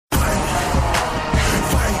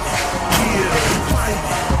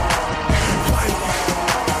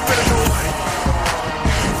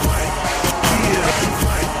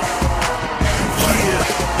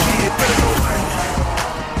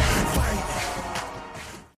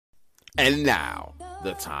And now,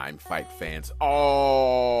 the time fight fans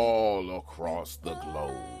all across the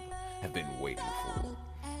globe have been waiting for.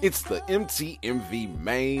 It's the MTMV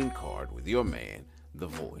main card with your man, The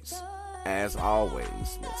Voice. As always,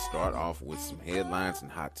 let's start off with some headlines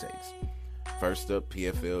and hot takes. First up,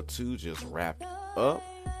 PFL 2 just wrapped up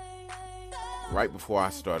right before I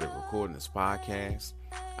started recording this podcast.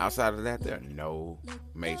 Outside of that, there are no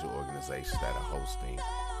major organizations that are hosting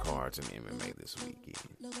cards in MMA this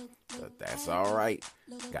weekend. But that's all right.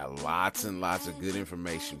 Got lots and lots of good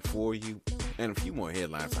information for you, and a few more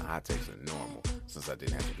headlines and hot takes than normal, since I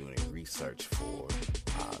didn't have to do any research for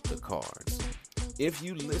the cards. If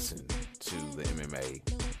you listen to the MMA,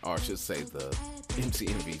 or I should say the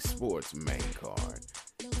MTMV Sports main card,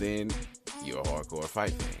 then you're a hardcore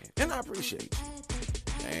fight fan, and I appreciate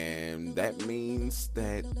you. And that means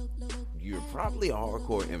that you're probably a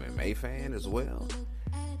hardcore MMA fan as well.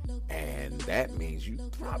 And that means you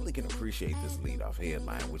probably can appreciate this leadoff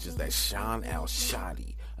headline, which is that Sean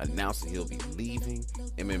Al-Shatti announced that he'll be leaving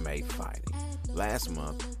MMA fighting. Last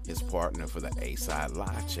month, his partner for the A-Side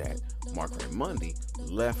live chat, Mark Raimondi,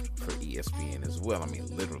 left for ESPN as well. I mean,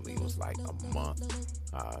 literally, it was like a month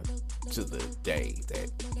to the day that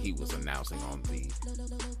he was announcing on the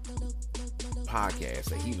podcast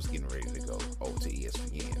that he was getting ready to go over to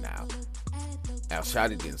ESPN. Now,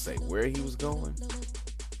 Al-Shatti didn't say where he was going,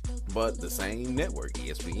 but the same network,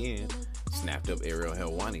 ESPN, snapped up Ariel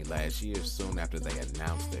Helwani last year soon after they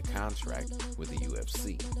announced their contract with the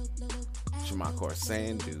UFC. Shamakar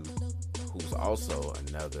Sandhu, who's also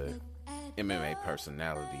another MMA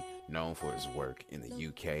personality known for his work in the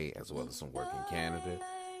UK as well as some work in Canada,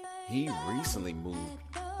 he recently moved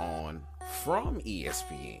on from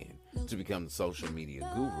ESPN to become the social media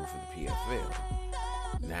guru for the PFL.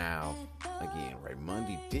 Now, again,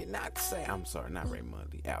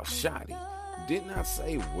 Al-Shatti did not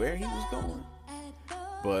say where he was going.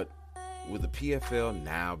 But with the PFL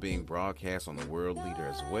now being broadcast on the World Leader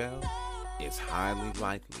as well, it's highly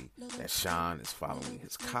likely that Sean is following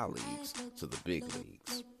his colleagues to the big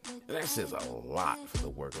leagues. And that says a lot for the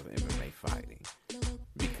work of MMA fighting,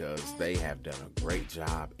 because they have done a great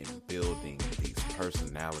job in building these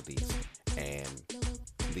personalities and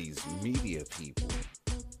these media people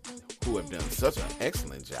who have done such an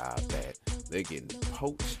excellent job that they're getting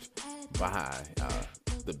poached by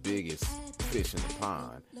the biggest fish in the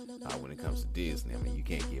pond when it comes to Disney. I mean, you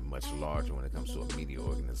can't get much larger when it comes to a media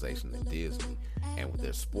organization than Disney. And with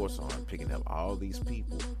their sports arm picking up all these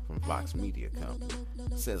people from Vox Media Company,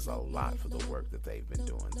 says a lot for the work that they've been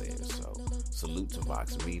doing there. So, salute to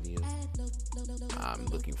Vox Media. I'm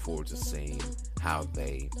looking forward to seeing how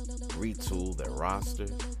they retool their roster,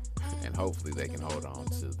 and hopefully they can hold on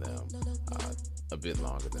to them a bit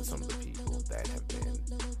longer than some of the people that have been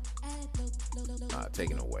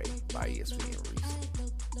taken away by ESPN recently.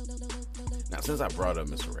 Now, since I brought up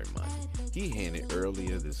Mr. Raimondi, he hinted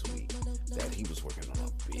earlier this week that he was working on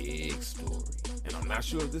a big story. And I'm not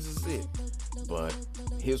sure if this is it, but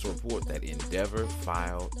his report that Endeavor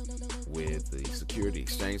filed with the Security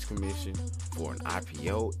Exchange Commission for an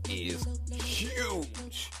IPO is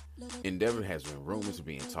huge. Endeavor has been rumored to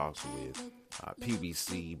be in talks with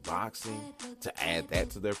PBC Boxing to add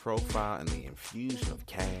that to their profile, and the infusion of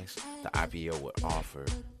cash the IPO would offer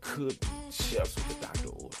could be just what the doctor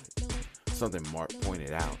ordered. Something Mark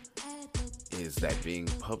pointed out is that being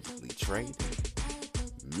publicly traded,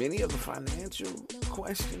 many of the financial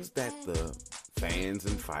questions that the fans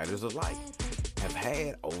and fighters alike have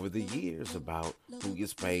had over the years about who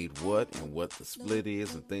gets paid what and what the split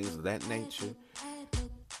is and things of that nature,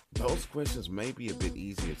 those questions may be a bit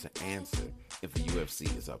easier to answer if the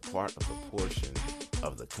UFC is a part of a portion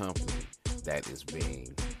of the company that is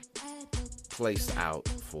being placed out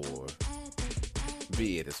for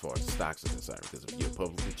bid as far as stocks are concerned. Because if you're a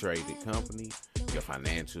publicly traded company, your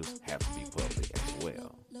financials have to be public as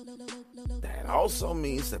well. That also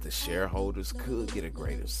means that the shareholders could get a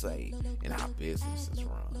greater say in how business is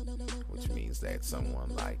run, which means that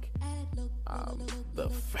someone like the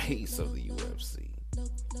face of the UFC,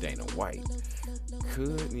 Dana White,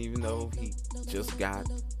 could, even though he just got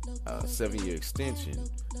a 7-year extension,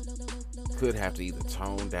 could have to either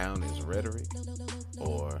tone down his rhetoric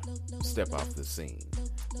or step off the scene.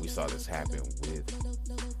 We saw this happen with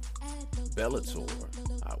Bellator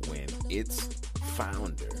when its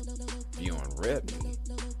founder, Bjorn Rebney,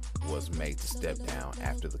 was made to step down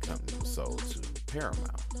after the company was sold to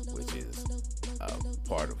Paramount, which is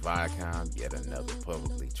part of Viacom, yet another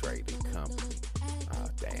publicly traded company.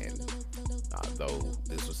 And though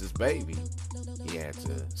this was his baby, he had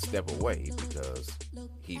to step away because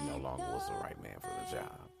he no longer was the right man for the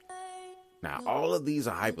job. Now, all of these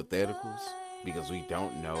are hypotheticals because we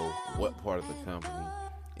don't know what part of the company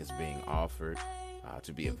is being offered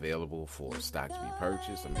to be available for stock to be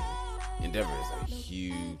purchased. I mean, Endeavor is a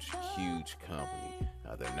huge, huge company.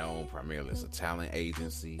 They're known primarily as a talent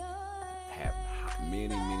agency, have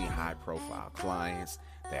many, many high-profile clients.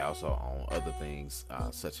 They also own other things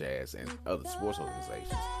such as and other sports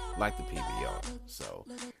organizations like the PBR. So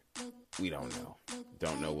we don't know.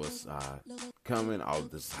 Don't know what's coming. All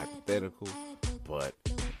of this is hypothetical. But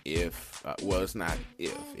if, it's not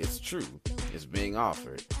if, it's true. It's being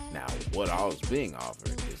offered. Now, what all is being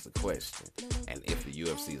offered is the question. And if the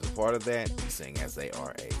UFC is a part of that, seeing as they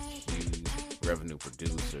are a huge revenue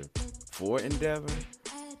producer for Endeavor,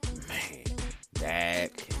 man,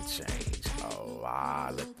 that can change a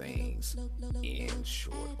lot of things in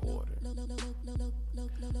short order.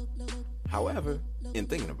 However, in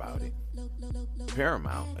thinking about it,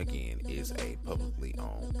 Paramount, again, is a publicly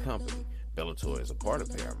owned company. Bellator is a part of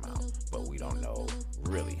Paramount, but we don't know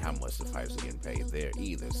really how much the fighters are getting paid there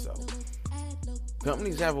either. So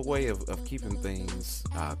companies have a way of keeping things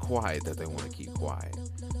quiet that they want to keep quiet.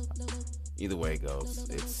 Either way it goes,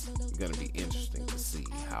 it's going to be interesting to see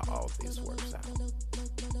how all this works out.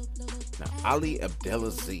 Now, Ali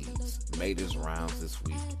Abdelaziz made his rounds this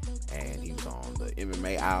week, and he was on the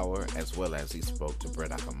MMA Hour, as well as he spoke to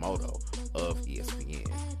Brett Okamoto of ESPN,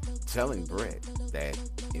 telling Brett that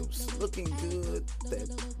it was looking good, that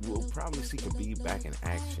we'll probably see Khabib back in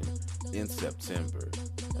action in September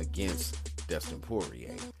against Dustin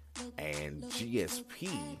Poirier, and GSP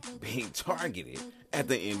being targeted at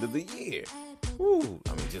the end of the year. Woo!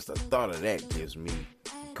 I mean, just the thought of that gives me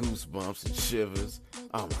goosebumps and shivers.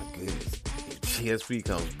 Oh my goodness. If GSP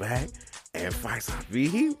comes back and fights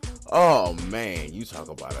Khabib, oh man, you talk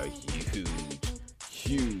about a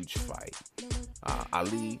huge fight.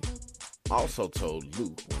 Ali also told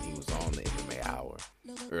Luke when he was on the MMA Hour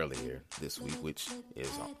earlier this week, which is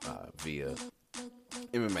via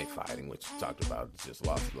MMA Fighting, which talked about just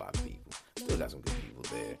lost a lot of people. Still got some good people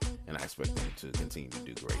there, and I expect them to continue to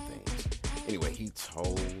do great things. Anyway, he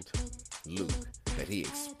told Luke that he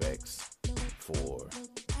expects for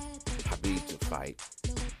Khabib to fight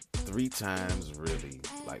 3 times really,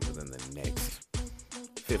 like within the next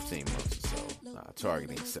 15 months or so,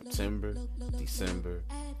 targeting September, December,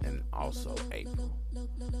 and also April.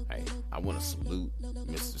 Hey, I want to salute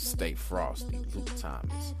Mr. Stay Frosty, Luke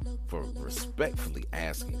Thomas, for respectfully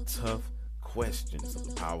asking tough questions of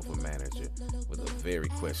the powerful manager with a very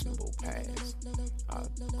questionable past.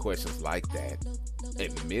 Questions like that,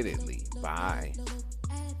 admittedly, by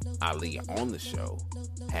Ali on the show,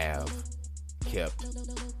 have kept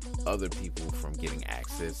other people from getting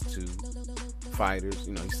access to fighters.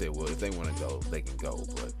 You know, he said, well, if they want to go, they can go,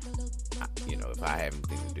 but if I have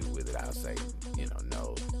anything to do with it, I'll say,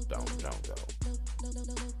 no, don't go.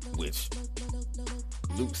 Which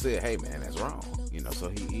Luke said, hey man, that's wrong. So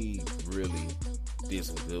he really did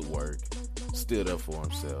some good work, stood up for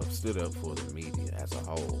himself, stood up for the media as a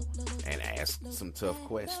whole, and asked some tough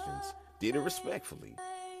questions. Did it respectfully,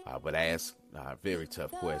 but asked very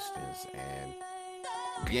tough questions and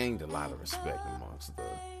gained a lot of respect amongst the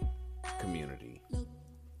community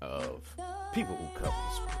of people who cover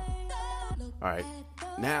the sport. All right,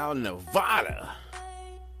 now Nevada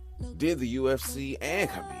did the UFC and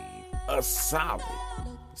Khabib a solid.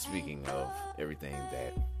 Speaking of everything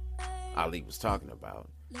that Ali was talking about,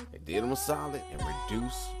 they did him a solid and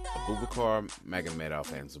reduced Abubakar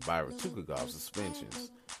Magomedov and Zubaira Tukhugov suspensions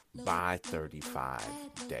by 35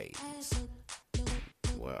 days.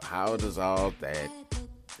 Well, how does all that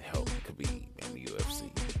help Khabib and the UFC?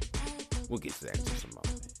 We'll get to that in just a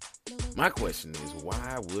moment. My question is,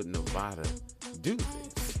 why would Nevada do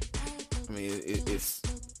this? I mean, it's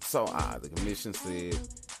so odd. The commission said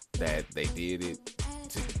that they did it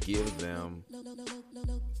to give them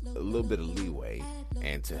a little bit of leeway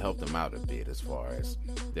and to help them out a bit as far as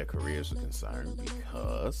their careers are concerned,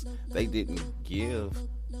 because they didn't give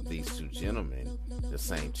these 2 gentlemen the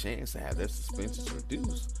same chance to have their suspensions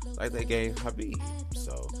reduced like they gave Khabib.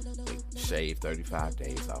 So they shaved 35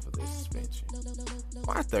 days off of their suspension.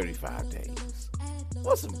 Why 35 days?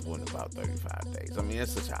 What's important about 35 days? I mean,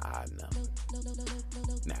 that's such an odd number.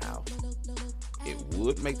 Now, it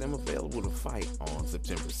would make them available to fight on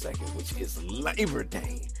September 2nd, which is Labor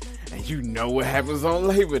Day. And you know what happens on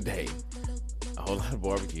Labor Day. A whole lot of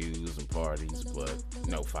barbecues and parties, but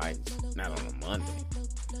no fights. Not on a Monday.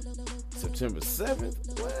 September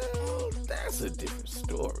 7th, well, that's a different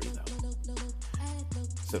story, though.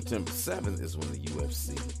 September 7th is when the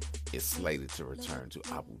UFC is slated to return to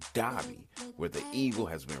Abu Dhabi, where the Eagle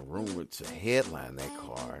has been rumored to headline that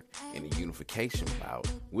card in a unification bout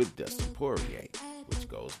with Dustin Poirier, which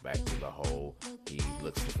goes back to the whole he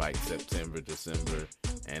looks to fight September, December,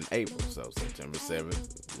 and April. So September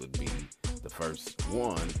 7th would be the first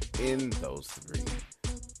one in those 3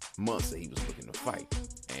 months that he was looking to fight.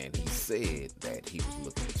 And he said that he was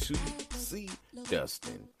looking to see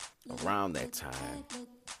Dustin around that time.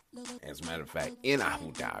 As a matter of fact, in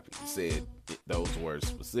Abu Dhabi, he said those words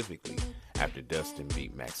specifically after Dustin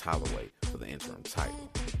beat Max Holloway for the interim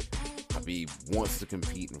title. Khabib wants to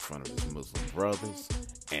compete in front of his Muslim brothers,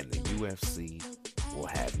 and the UFC will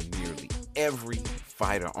have nearly every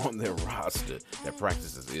fighter on their roster that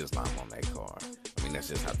practices Islam on that card. I mean, that's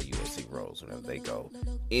just how the UFC rolls. Whenever they go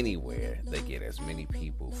anywhere, they get as many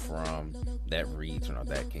people from that region or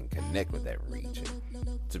that can connect with that region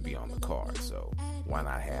to be on the card. So why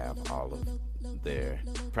not have all of their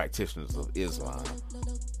practitioners of Islam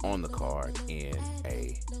on the card in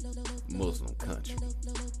a Muslim country?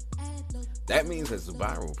 That means that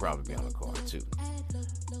Zubair will probably be on the card too.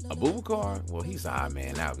 Abubakar, well, he's the odd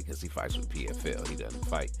man out because he fights with PFL. He doesn't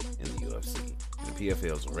fight in the UFC. And the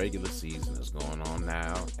PFL's regular season is going on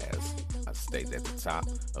now, as I stated at the top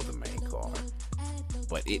of the main card.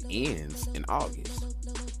 But it ends in August.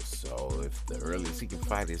 So if the earliest he can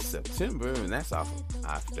fight is September, and that's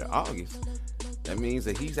after August, that means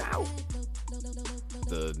that he's out.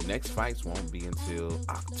 The next fights won't be until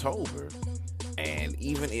October. And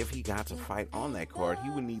even if he got to fight on that card, he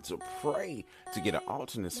would need to pray to get an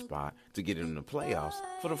alternate spot to get in the playoffs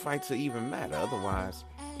for the fight to even matter. Otherwise,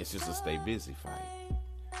 it's just a stay busy fight.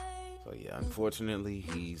 So yeah, unfortunately,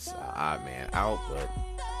 he's an odd man out,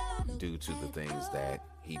 but due to the things that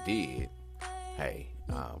he did, hey,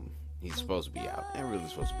 he's supposed to be out, and really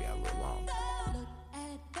supposed to be out a little longer.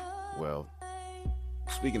 Well,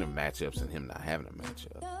 speaking of matchups and him not having a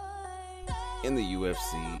matchup, in the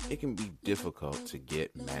UFC, it can be difficult to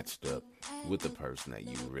get matched up with the person that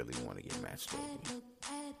you really want to get matched up with,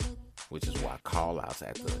 which is why call-outs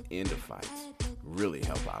at the end of fights really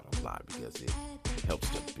help out a lot, because it helps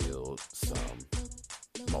to build some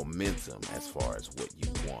momentum as far as what you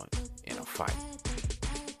want in a fight.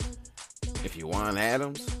 If you want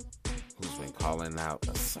Adams, who's been calling out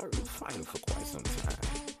a certain fighter for quite some time,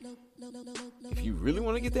 if you really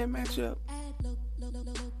want to get that matchup,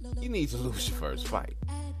 you need to lose your first fight,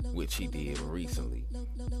 which he did recently.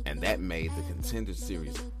 And that made the Contender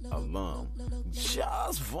Series alum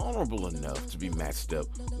just vulnerable enough to be matched up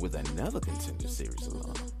with another Contender Series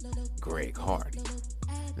alum, Greg Hardy.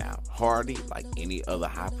 Now, Hardy, like any other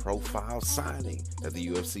high-profile signing that the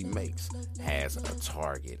UFC makes, has a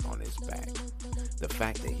target on his back. The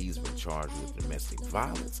fact that he's been charged with domestic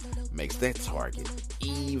violence makes that target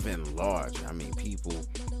even larger. I mean, people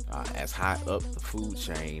as high up the food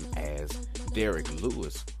chain as Derek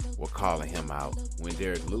Lewis were calling him out when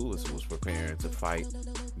Derek Lewis was preparing to fight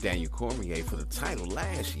Daniel Cormier for the title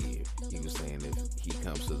last year. He was saying if he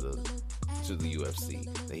comes to the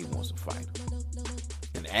UFC that he wants to fight him.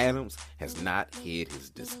 And Adams has not hid his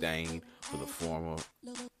disdain for the former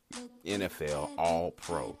NFL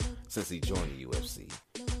All-Pro since he joined the UFC.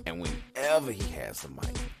 And whenever he has the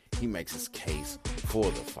mic, he makes his case for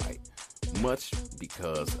the fight, much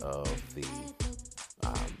because of the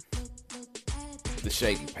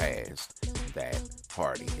shady past that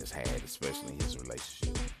Hardy has had, especially his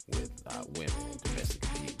relationship with women and domestic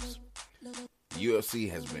abuse. The UFC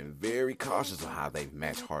has been very cautious of how they've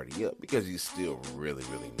matched Hardy up because he's still really,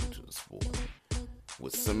 really new to the sport.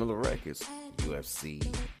 With similar records, UFC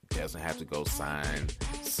doesn't have to go sign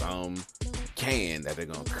some can that they're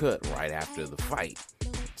going to cut right after the fight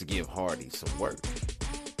to give Hardy some work.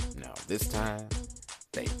 No, this time,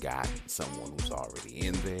 they've got someone who's already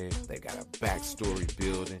in there. They've got a backstory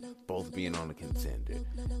building, both being on the Contender.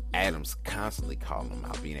 Adams constantly calling them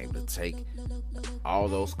out, being able to take all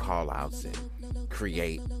those call-outs and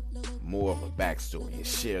create more of a backstory and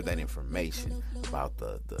share that information about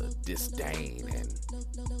the disdain and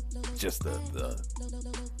just the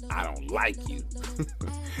I don't like you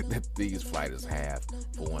that these fighters have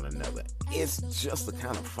for one another. It's just the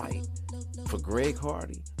kind of fight for Greg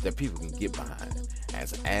Hardy that people can get behind,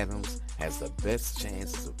 as Adams has the best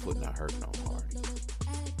chances of putting a hurting on Hardy.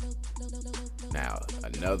 Now,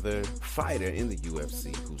 another fighter in the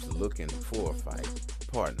UFC who's looking for a fight,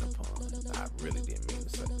 pardon the pun, I really didn't mean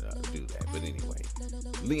to do that, but anyway,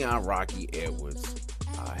 Leon Rocky Edwards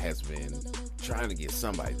has been trying to get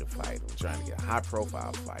somebody to fight him, trying to get a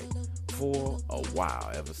high-profile fight for a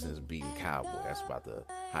while, ever since beating Cowboy. That's about the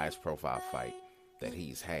highest profile fight that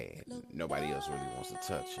he's had. Nobody else really wants to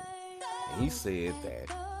touch him. And he said that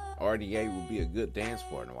RDA would be a good dance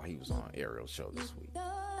partner while he was on Ariel's show this week.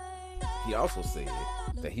 He also said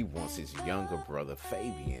that he wants his younger brother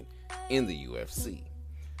Fabian in the UFC.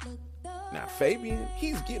 Now, Fabian,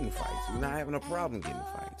 he's getting fights. He's not having a problem getting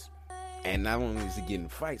fights. And not only is he getting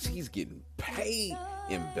fights, he's getting paid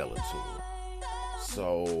in Bellator.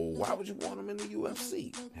 So why would you want him in the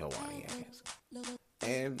UFC? Helwani asked.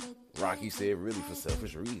 And Rocky said really for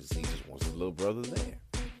selfish reasons. He just wants his little brother there.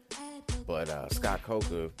 But Scott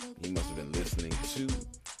Coker, he must have been listening to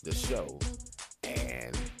the show.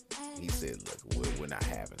 And he said, look, we're not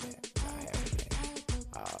having that.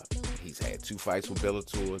 He's had 2 fights with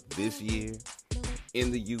Bellator this year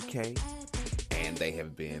in the UK. And they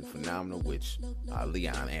have been phenomenal, which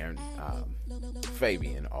Leon and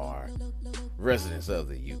Fabian are residents of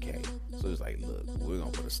the UK. So it's like, look, we're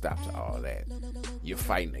going to put a stop to all that. You're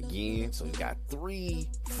fighting again. So you got 3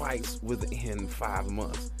 fights within 5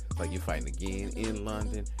 months. It's like you're fighting again in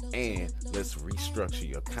London. And let's restructure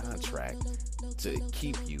your contract to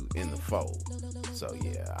keep you in the fold. So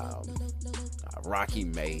yeah, Rocky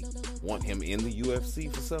may want him in the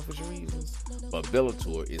UFC for selfish reasons, but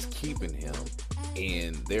Bellator is keeping him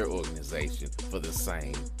in their organization for the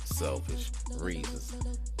same selfish reasons.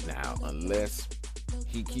 Now, unless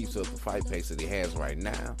he keeps up the fight pace that he has right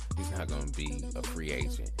now, he's not going to be a free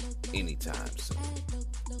agent anytime soon.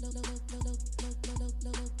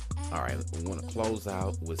 All right, we want to close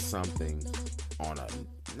out with something on a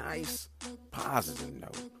nice, positive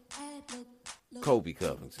note. Colby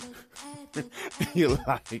Covington. You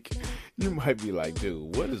might be like,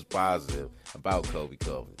 dude, what is positive about Colby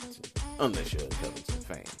Covington? Unless you're a Covington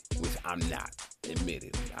fan, which I'm not.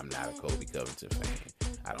 Admittedly, I'm not a Colby Covington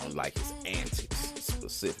fan. I don't like his antics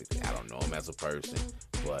specifically. I don't know him as a person,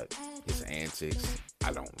 but his antics,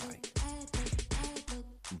 I don't like.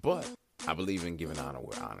 But I believe in giving honor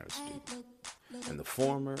where honor is due. And the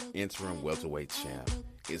former interim welterweight champ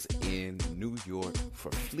is in New York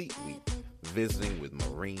for Fleet Week, visiting with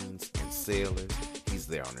Marines and sailors. He's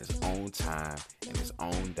there on his own time and his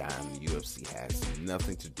own dime. The UFC has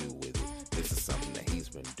nothing to do with it. This is something that he's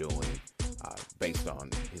been doing based on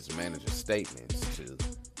his manager's statements to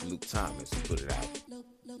Luke Thomas, who put it out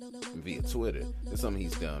via Twitter. It's something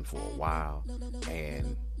he's done for a while.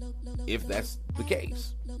 And if that's the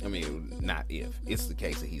case, I mean, not if, it's the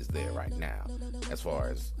case that he's there right now. As far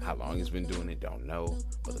as how long he's been doing it, don't know.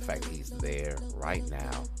 But the fact that he's there right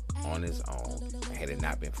now on his own, and had it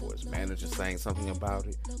not been for his manager saying something about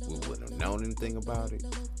it, we wouldn't have known anything about it.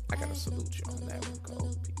 I gotta salute you on that one,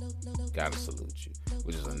 Colby. Gotta salute you.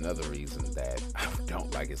 Which is another reason that I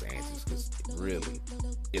don't like his antics, because really,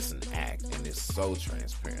 it's an act, and it's so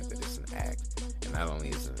transparent that it's an act. And not only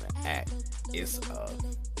is it an act, it's a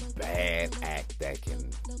bad act that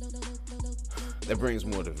brings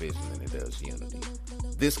more division than it does unity.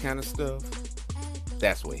 This kind of stuff,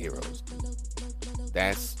 that's what heroes do.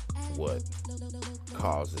 That's what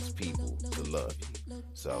causes people to love you.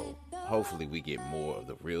 So hopefully we get more of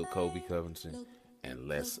the real Colby Covington and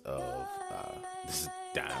less of this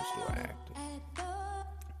dime store actor.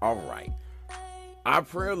 All right, our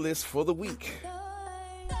prayer list for the week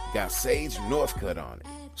got Sage Northcutt on it.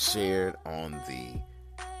 Shared on the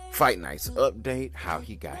Fight Nights update how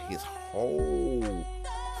he got his whole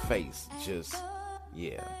face just,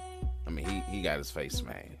 yeah. I mean, he got his face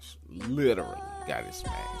smashed. Literally got it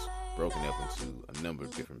smashed. Broken up into a number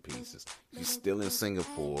of different pieces. He's still in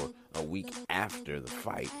Singapore a week after the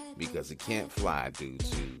fight because he can't fly due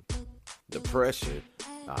to the pressure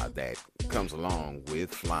that comes along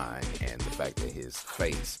with flying and the fact that his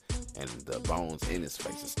face and the bones in his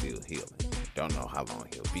face are still healing. Don't know how long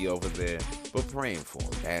he'll be over there, but praying for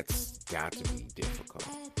him. That's got to be difficult.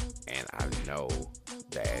 And I know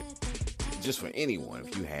that just for anyone,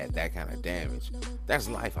 if you had that kind of damage, that's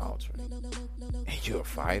life altering. And you're a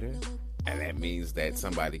fighter, and that means that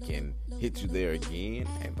somebody can hit you there again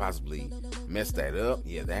and possibly mess that up.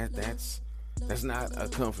 Yeah, that's not a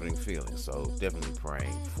comforting feeling. So definitely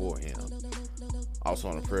praying for him. Also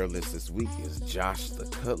on the prayer list this week is Josh the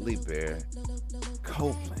Cuddly Bear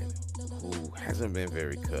Copeland, who hasn't been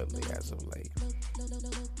very cuddly as of late.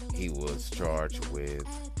 He was charged with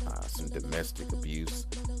some domestic abuse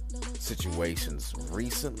situations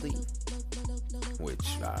recently,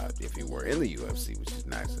 which if he were in the UFC, which is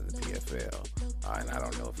nice in the PFL, and I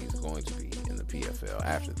don't know if he's going to be in the PFL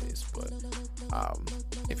after this, but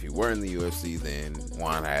if he were in the UFC, then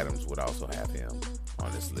Juan Adams would also have him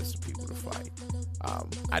on this list of people to fight.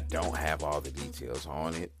 I don't have all the details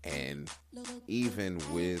on it, and even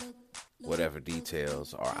with whatever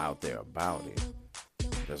details are out there about it,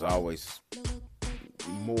 there's always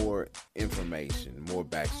more information, more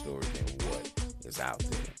backstory than what is out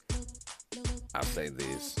there. I'll say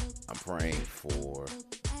this. I'm praying for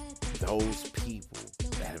those people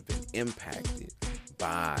that have been impacted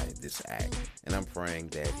by this act. And I'm praying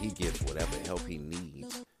that he gets whatever help he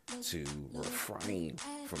needs to refrain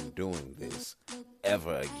from doing this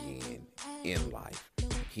ever again in life.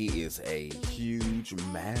 He is a huge,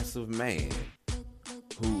 massive man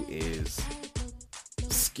who is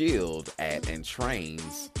skilled at and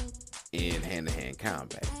trains in hand-to-hand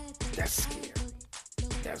combat. That's scary.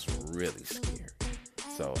 That's really scary.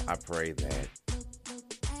 So I pray that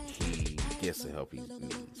he gets the help he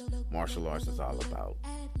needs. Martial arts is all about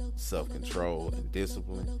self-control and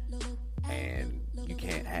discipline, and you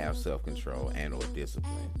can't have self-control and or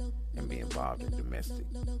discipline and be involved in domestic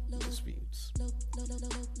disputes.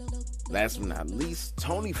 Last but not least,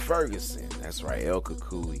 Tony Ferguson. That's right, El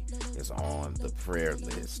Kukui is on the prayer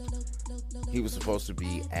list. He was supposed to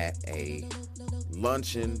be at a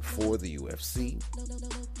luncheon for the UFC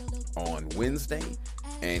on Wednesday,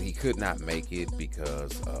 and he could not make it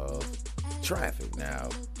because of traffic. Now,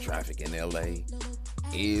 traffic in LA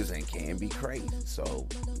is and can be crazy, so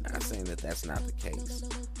I'm not saying that that's not the case.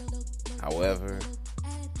 However,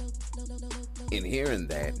 in hearing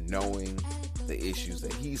that, knowing the issues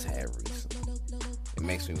that he's had recently, it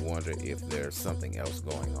makes me wonder if there's something else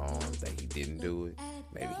going on that he didn't do it.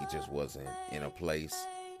 Maybe he just wasn't in a place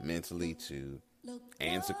mentally to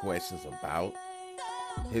answer questions about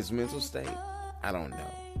his mental state. I don't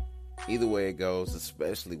know. Either way it goes,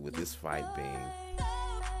 especially with this fight being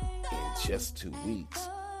in just 2 weeks,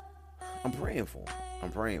 I'm praying for him.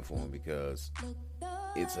 I'm praying for him because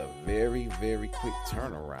it's a very, very quick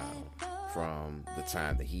turnaround from the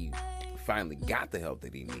time that he finally got the help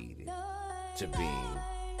that he needed to being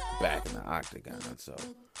back in the octagon. So,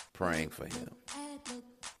 praying for him.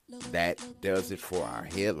 That does it for our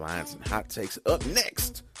headlines and hot takes. Up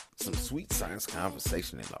next, some sweet science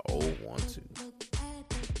conversation in the old 1-2.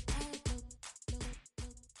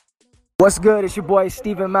 What's good? It's your boy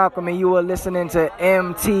Stephen Malcolm, and you are listening to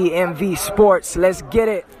MTMV Sports. Let's get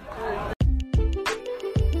it.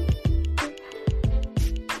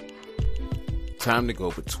 Time to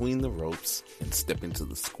go between the ropes and step into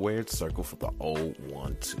the squared circle for the old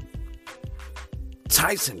 1-2.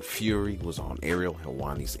 Tyson Fury was on Ariel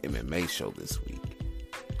Helwani's MMA show this week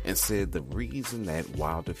and said the reason that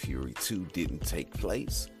Wilder Fury 2 didn't take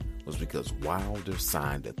place was because Wilder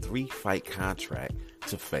signed a 3-fight contract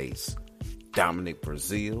to face Dominic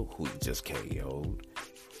Breazeale, who he just KO'd,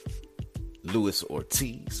 Luis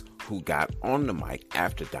Ortiz, who got on the mic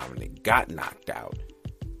after Dominic got knocked out,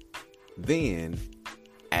 then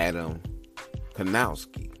Adam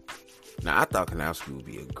Kanowski. Now, I thought Kanowski would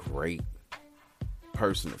be a great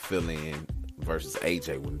person to fill in versus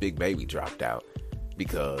AJ when Big Baby dropped out,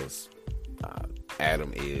 because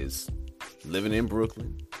Adam is living in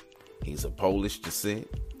Brooklyn. He's of Polish descent.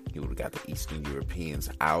 He would have got the Eastern Europeans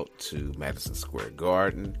out to Madison Square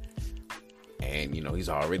Garden, and he's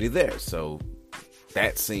already there. So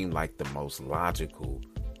that seemed like the most logical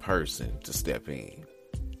person to step in,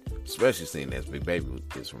 especially seeing as Big Baby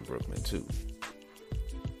is from Brooklyn too.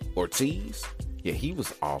 Ortiz, yeah, he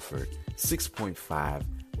was offered $6.5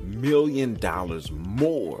 million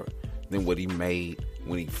more than what he made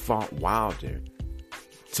when he fought Wilder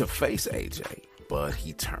to face AJ, but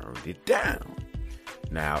he turned it down.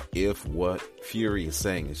 Now, if what Fury is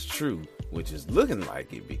saying is true, which is looking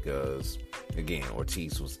like it, because again,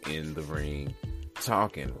 Ortiz was in the ring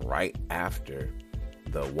talking right after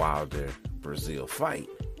the Wilder Breazeale fight,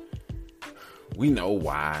 we know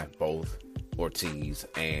why both Ortiz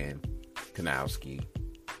and Kanowski,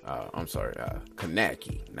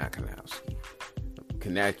 Kanacki, not Kanowski,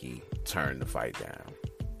 Kanacki turned the fight down.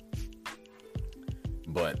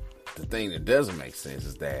 But the thing that doesn't make sense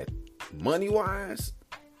is that money-wise,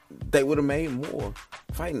 they would have made more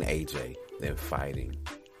fighting AJ than fighting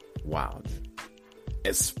Wilder.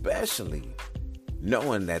 Especially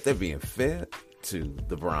knowing that they're being fed to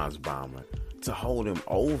the Bronze Bomber to hold him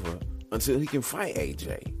over until he can fight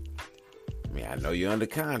AJ. I mean, I know you're under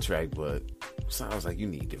contract, but sounds like you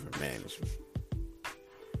need different management.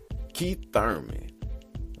 Keith Thurman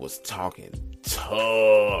was talking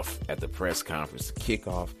tough at the press conference to kick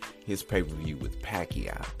off his pay-per-view with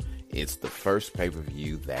Pacquiao. It's the first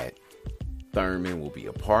pay-per-view that Thurman will be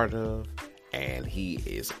a part of, and he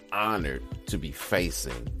is honored to be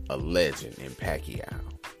facing a legend in Pacquiao.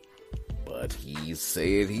 But he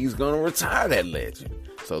said he's going to retire that legend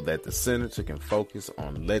so that the senator can focus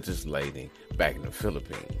on legislating back in the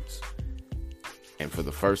Philippines. And for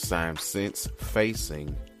the first time since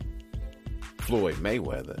facing Floyd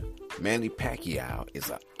Mayweather, Manny Pacquiao is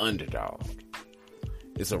an underdog.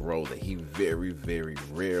 It's a role that he very, very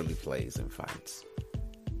rarely plays in fights.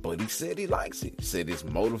 But he said he likes it. He said it's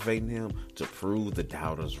motivating him to prove the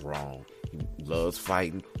doubters wrong. He loves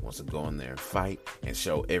fighting, wants to go in there and fight and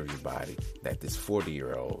show everybody that this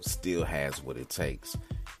 40-year-old still has what it takes.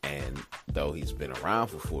 And though he's been around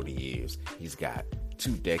for 40 years, he's got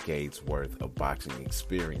 2 decades worth of boxing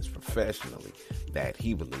experience professionally that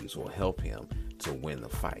he believes will help him to win the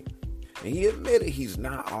fight. And he admitted he's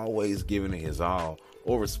not always giving it his all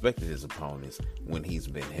or respected his opponents when he's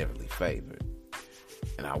been heavily favored.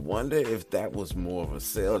 And I wonder if that was more of a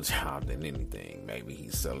sell job than anything. Maybe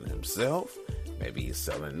he's selling himself. Maybe he's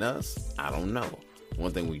selling us. I don't know.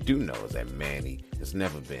 One thing we do know is that Manny has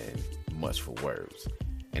never been much for words.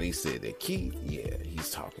 And he said that Keith, he's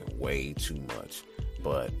talking way too much.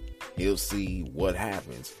 But he'll see what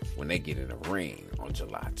happens when they get in a ring on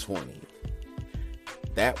July 20th.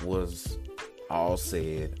 That was all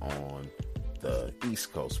said on the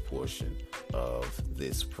East Coast portion of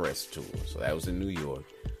this press tour. So that was in New York.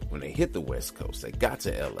 When they hit the West Coast, they got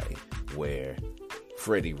to LA, where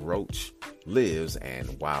Freddie Roach lives and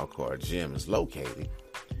Wildcard Gym is located.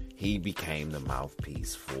 He became the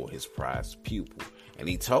mouthpiece for his prized pupil. And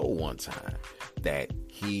he told one time that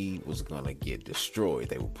he was going to get destroyed.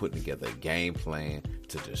 They were putting together a game plan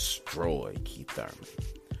to destroy Keith Thurman.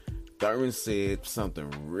 Thurman said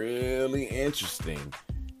something really interesting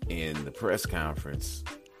in the press conference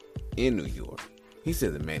in New York. He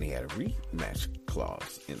said that Manny had a rematch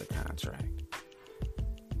clause in the contract.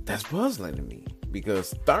 That's puzzling to me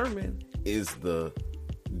because Thurman is the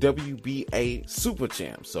WBA super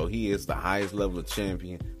champ. So he is the highest level of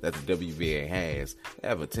champion that the WBA has. They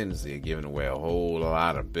have a tendency of giving away a whole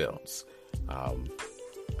lot of belts.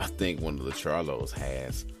 I think one of the Charlos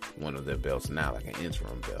has one of their belts now, like an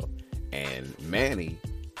interim belt. And Manny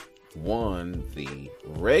won the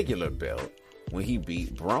regular belt when he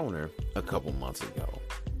beat Broner a couple months ago.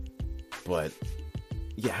 But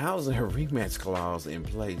yeah, how's there a rematch clause in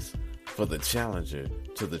place for the challenger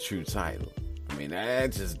to the true title? I mean,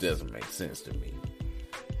 that just doesn't make sense to me.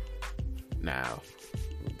 Now,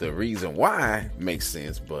 the reason why makes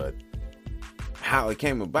sense, but how it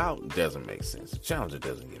came about doesn't make sense. The challenger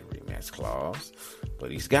doesn't get a rematch clause,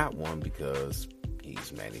 but he's got one because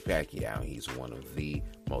he's Manny Pacquiao. He's one of the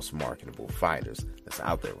most marketable fighters that's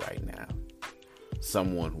out there right now.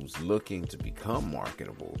 Someone who's looking to become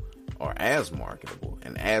marketable or as marketable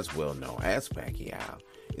and as well known as Pacquiao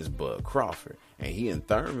is Bud Crawford. And he and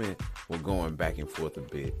Thurman were going back and forth a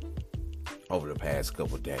bit over the past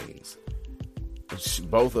couple days.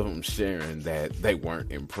 Both of them sharing that they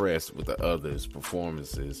weren't impressed with the other's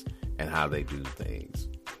performances and how they do things.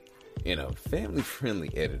 In a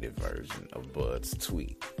family-friendly edited version of Bud's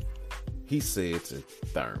tweet, he said to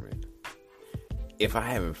Thurman, "If I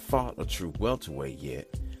haven't fought a true welterweight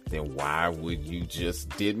yet, then why would you just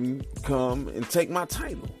didn't come and take my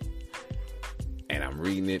title?" And I'm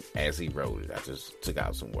reading it as he wrote it. I just took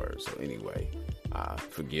out some words. So anyway,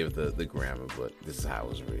 forgive the grammar, but this is how it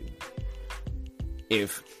was written.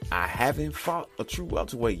 If I haven't fought a true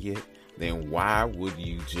welterweight yet, then why would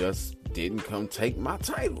you just didn't come take my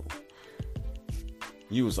title?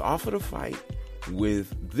 You was offered a fight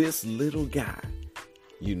with this little guy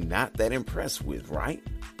you're not that impressed with, right?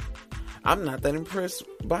 I'm not that impressed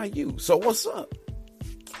by you. So what's up?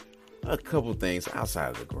 A couple things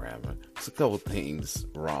outside of the grammar. There's a couple things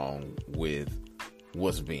wrong with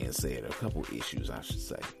what's being said. A couple issues, I should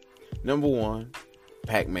say. Number one,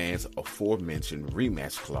 Pac-Man's aforementioned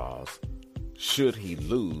rematch clause, should he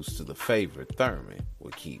lose to the favorite Thurman,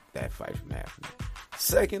 will keep that fight from happening.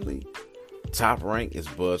 Secondly, Top Rank is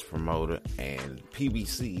Bud's promoter and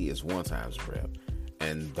PBC is One Time's rep.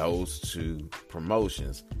 And those two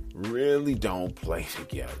promotions really don't play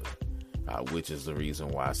together, which is the reason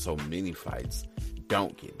why so many fights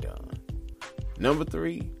don't get done. Number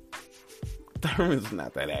three, Thurman's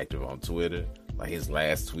not that active on Twitter. Like his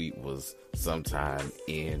last tweet was sometime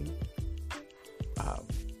in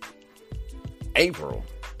April,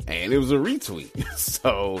 and it was a retweet.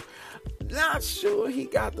 So not sure he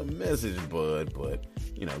got the message, Bud, but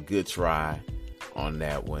good try on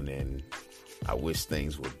that one. And I wish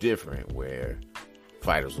things were different where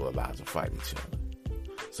fighters were allowed to fight each other.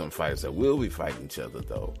 Some fighters that will be fighting each other,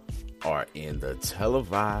 though, are in the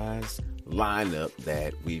televised lineup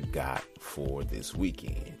that we've got for this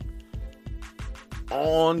weekend.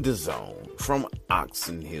 On DAZN from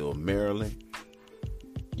Oxon Hill, Maryland,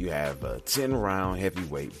 you have a 10-round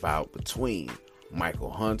heavyweight bout between Michael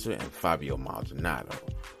Hunter and Fabio Maldonado.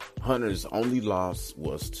 Hunter's only loss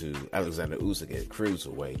was to Alexander Usyk at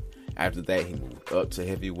cruiserweight. After that, he moved up to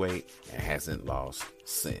heavyweight and hasn't lost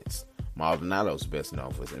since. Maldonado's best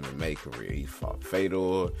known for his MMA career. He fought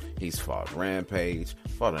Fedor, he's fought Rampage,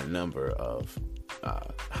 fought a number of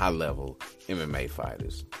high-level MMA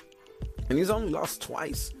fighters. And he's only lost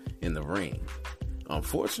twice in the ring.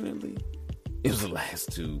 Unfortunately, it was the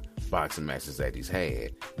last 2 boxing matches that he's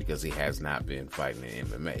had because he has not been fighting in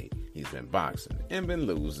MMA. He's been boxing and been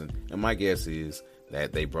losing. And my guess is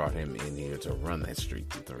that they brought him in here to run that streak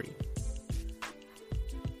to 3.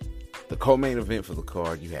 The co-main event for the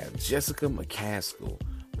card, you have Jessica McCaskill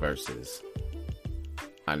versus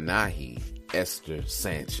Anahi Esther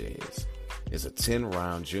Sanchez. It's a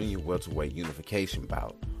 10-round junior welterweight unification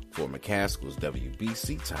bout for McCaskill's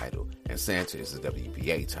WBC title and Sanchez's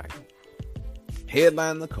WBA title.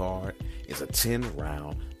 Headline the card is a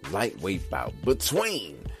 10-round lightweight bout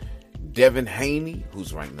between Devin Haney,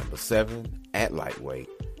 who's ranked number 7 at lightweight,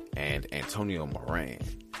 and Antonio Moran.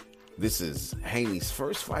 This is Haney's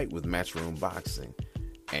first fight with Matchroom Boxing,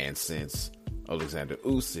 and since Alexander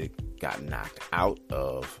Usyk got knocked out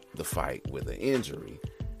of the fight with an injury,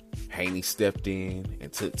 Haney stepped in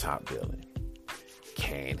and took top billing.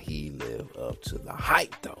 Can he live up to the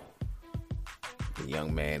hype, though? The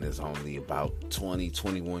young man is only about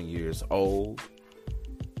 21 years old,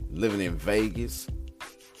 living in Vegas,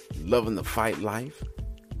 loving the fight life,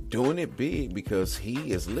 doing it big because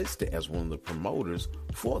he is listed as one of the promoters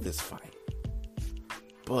for this fight.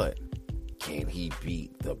 But can he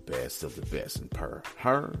beat the best of the best? And per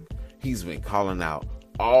Hearn, he's been calling out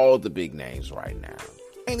all the big names right now,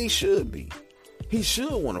 and he should be. He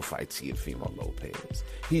should want to fight Teofimo Lopez.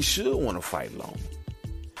 He should want to fight Loma,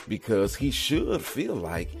 because he should feel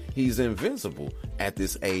like he's invincible at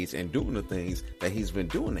this age and doing the things that he's been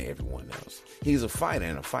doing to everyone else. He's a fighter,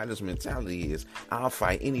 and a fighter's mentality is, I'll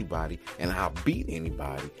fight anybody and I'll beat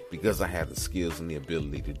anybody because I have the skills and the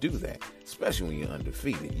ability to do that. Especially when you're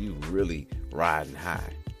undefeated, you really riding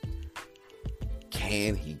high.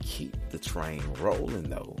 Can he keep the train rolling,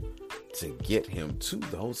 though, to get him to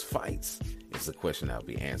those fights? Is the question that'll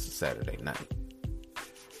be answered Saturday night.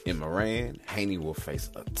 In Moran, Haney will face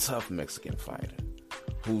a tough Mexican fighter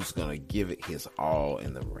who's going to give it his all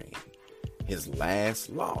in the ring. His last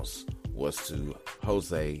loss was to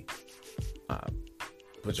Jose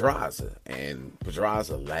Pedraza, and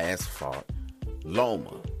Pedraza last fought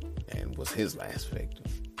Loma and was his last victim.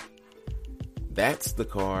 That's the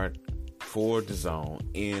card for DAZN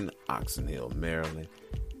in Oxon Hill, Maryland.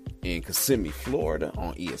 In Kissimmee, Florida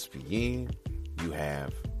on ESPN, you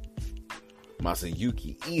have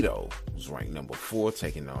Masayuki Ito, who's ranked number 4,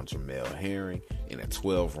 taking on Jamel Herring in a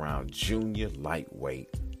 12-round junior lightweight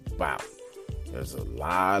bout. There's a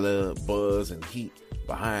lot of buzz and heat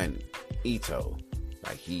behind Ito.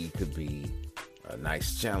 Like, he could be a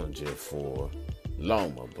nice challenger for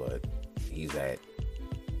Loma, but he's at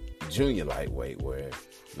junior lightweight where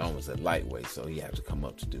Loma's at lightweight, so he has to come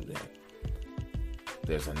up to do that.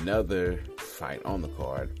 There's another fight on the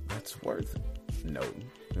card that's worth noting.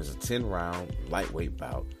 There's a 10-round lightweight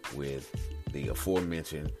bout with the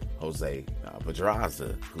aforementioned Jose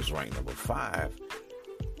Pedraza, who's ranked number 5,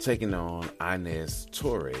 taking on Inez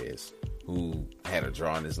Torres, who had a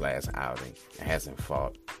draw in his last outing and hasn't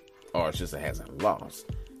fought, or I should say hasn't lost,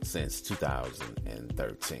 since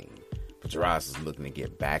 2013. Pedraza is looking to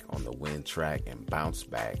get back on the win track and bounce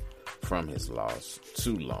back from his loss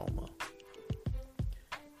to Loma.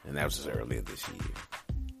 And that was just earlier this year.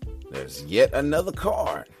 There's yet another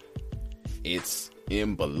card. It's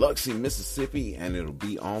in Biloxi, Mississippi, and it'll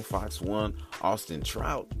be on Fox 1. Austin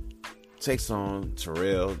Trout takes on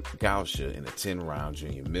Terrell Gausha in a 10-round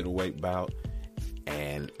junior middleweight bout.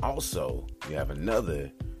 And also, you have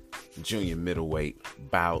another junior middleweight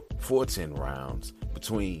bout for 10 rounds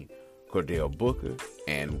between Cordell Booker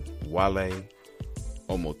and Wale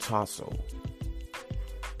Omotaso.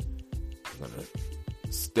 I'm going to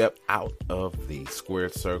step out of the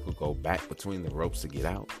squared circle, go back between the ropes to get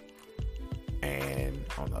out. And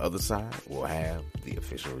on the other side, we'll have the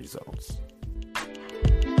official results.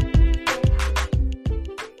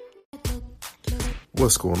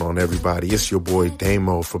 What's going on, everybody? It's your boy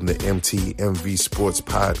Damo from the MTMV Sports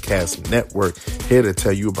Podcast Network, here to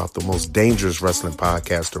tell you about the most dangerous wrestling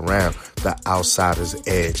podcast around, The Outsider's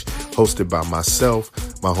Edge, hosted by myself,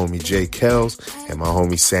 my homie Jay Kells, and my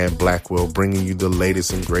homie Sam Blackwell, bringing you the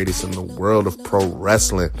latest and greatest in the world of pro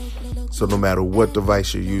wrestling. So no matter what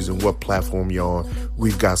device you're using, what platform you're on,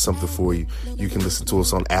 we've got something for you. You can listen to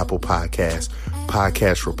us on Apple Podcasts,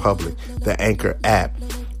 Podcast Republic, the Anchor app,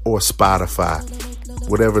 or Spotify.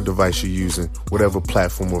 Whatever device you're using, whatever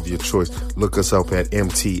platform of your choice, look us up at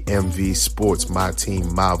MTMV Sports, My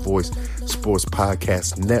Team, My Voice Sports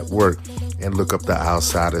Podcast Network. and look up The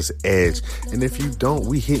Outsider's Edge. And if you don't,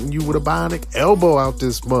 we hitting you with a bionic elbow out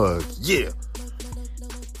this mug. Yeah.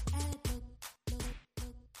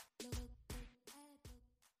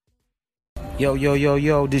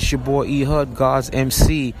 Yo, this your boy E Hud, God's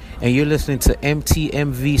MC, and you're listening to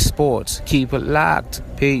MTMV Sports. Keep it locked.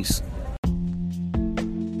 Peace.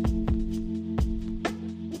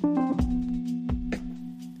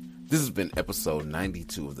 This has been episode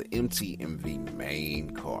 92 of the MTMV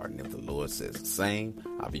main card, and if the Lord says the same,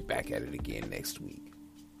 I'll be back at it again next week.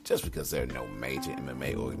 Just because there are no major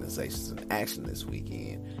MMA organizations in action this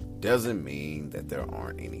weekend doesn't mean that there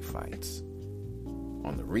aren't any fights.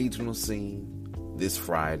 On the regional scene, this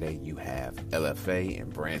Friday you have LFA in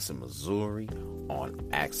Branson, Missouri on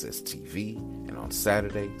Access TV, and on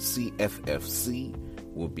Saturday, CFFC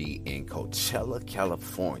will be in Coachella,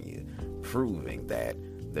 California, proving that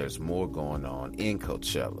there's more going on in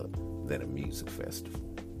Coachella than a music festival.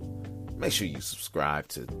 Make sure you subscribe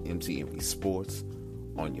to MTMV Sports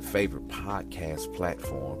on your favorite podcast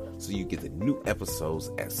platform so you get the new episodes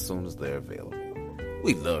as soon as they're available.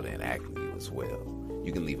 We'd love to interact with you as well.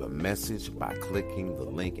 You can leave a message by clicking the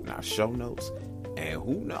link in our show notes, and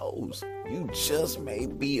who knows, you just may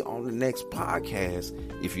be on the next podcast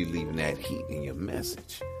if you're leaving that heat in your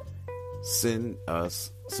message. Send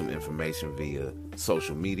us some information via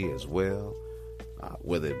social media as well,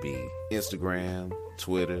 whether it be Instagram,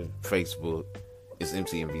 Twitter, Facebook. It's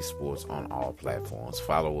MTMV Sports on all platforms.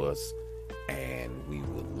 Follow us, and we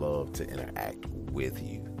would love to interact with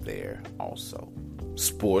you there also.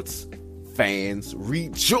 Sports fans,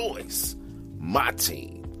 rejoice! My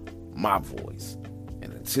team, my voice.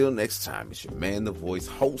 And until next time, it's your man, the voice,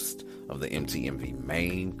 host of the MTMV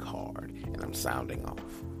main card, and I'm sounding off.